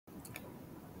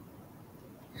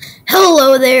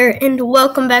Hello there, and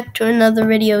welcome back to another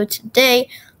video. Today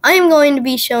I am going to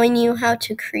be showing you how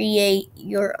to create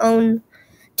your own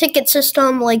ticket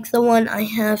system like the one I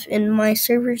have in my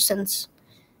server,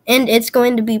 and it's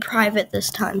going to be private this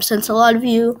time since a lot of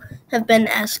you have been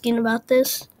asking about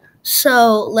this.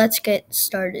 So let's get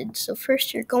started. So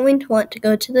first you're going to want to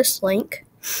go to this link.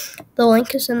 The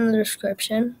link is in the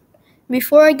description.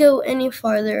 Before I go any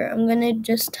farther, I'm going to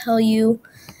just tell you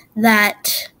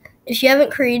that if you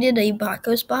haven't created a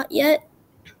Bakos bot yet,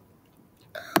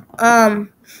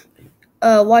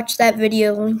 watch that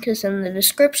video. Link is in the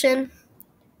description.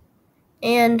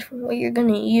 And what you're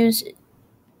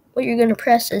gonna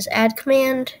press is add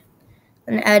command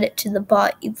and add it to the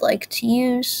bot you'd like to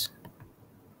use.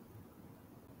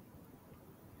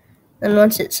 Then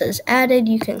once it says added,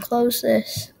 you can close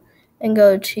this and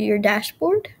go to your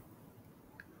dashboard,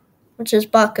 which is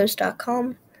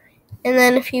bakos.com. And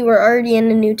then if you were already in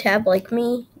a new tab like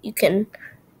me, you can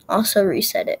also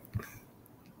reset it.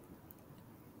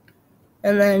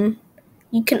 And then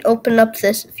you can open up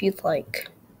this if you'd like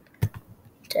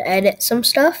to edit some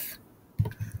stuff.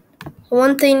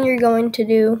 One thing you're going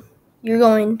to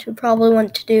probably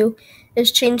want to do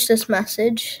is change this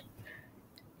message.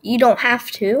 You don't have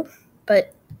to,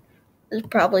 but it's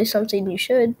probably something you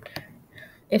should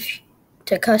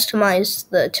to customize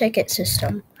the ticket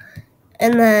system.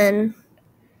 And then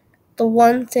the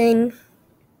one thing,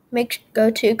 go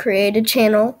to create a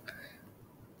channel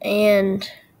and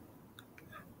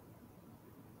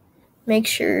make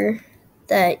sure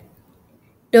that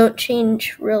don't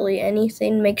change really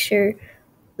anything. Make sure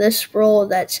this role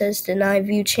that says deny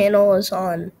view channel is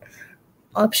on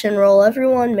option role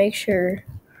everyone. Make sure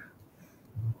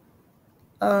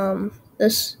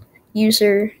this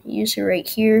user right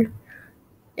here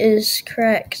is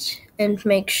correct, and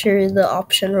make sure the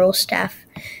option role staff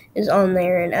is on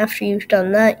there. And after you've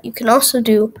done that, you can also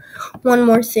do one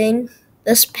more thing.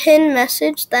 This pin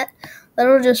message,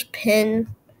 that'll just pin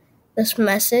this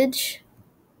message,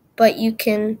 but you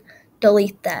can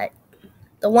delete that.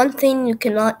 The one thing you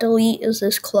cannot delete is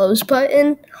this close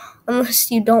button,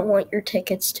 unless you don't want your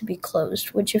tickets to be closed,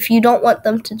 which if you don't want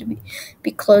them to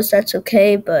be closed, that's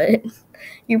okay, but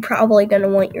you're probably going to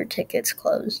want your tickets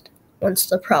closed once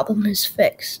the problem is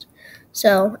fixed.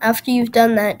 So after you've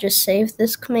done that, just save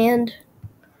this command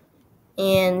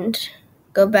and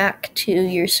go back to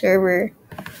your server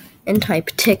and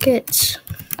type tickets,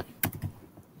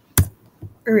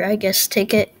 or I guess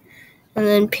ticket, and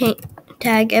then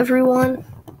tag everyone.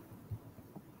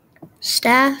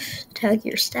 Staff, tag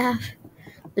your staff.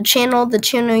 The channel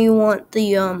you want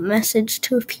the message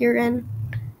to appear in,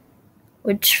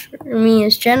 which for me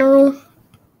is general.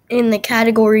 In the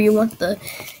category you want the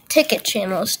ticket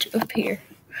channels to appear,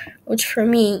 which for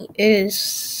me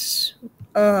is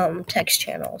text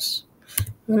channels.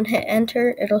 Then hit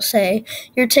enter. It'll say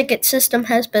your ticket system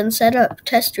has been set up.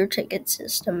 Test your ticket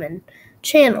system and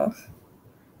channel.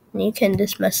 And you can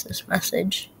dismiss this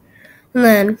message. And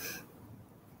then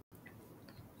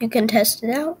you can test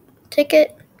it out.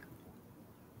 Ticket.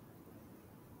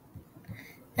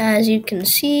 As you can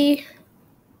see,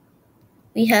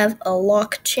 we have a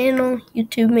locked channel,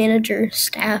 YouTube manager,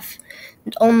 staff,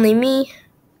 and only me.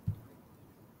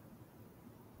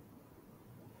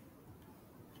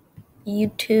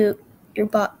 YouTube, your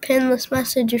bot pinned this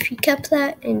message if you kept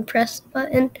that and press the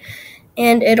button,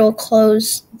 and it'll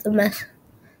close the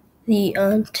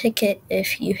ticket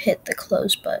if you hit the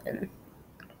close button.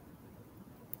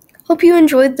 Hope you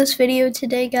enjoyed this video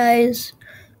today, guys.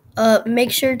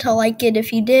 Make sure to like it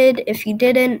if you did. If you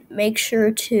didn't, make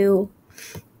sure to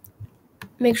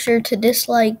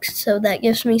dislike, so that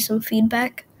gives me some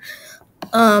feedback.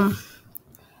 And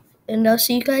I'll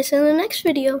see you guys in the next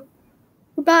video.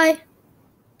 Goodbye.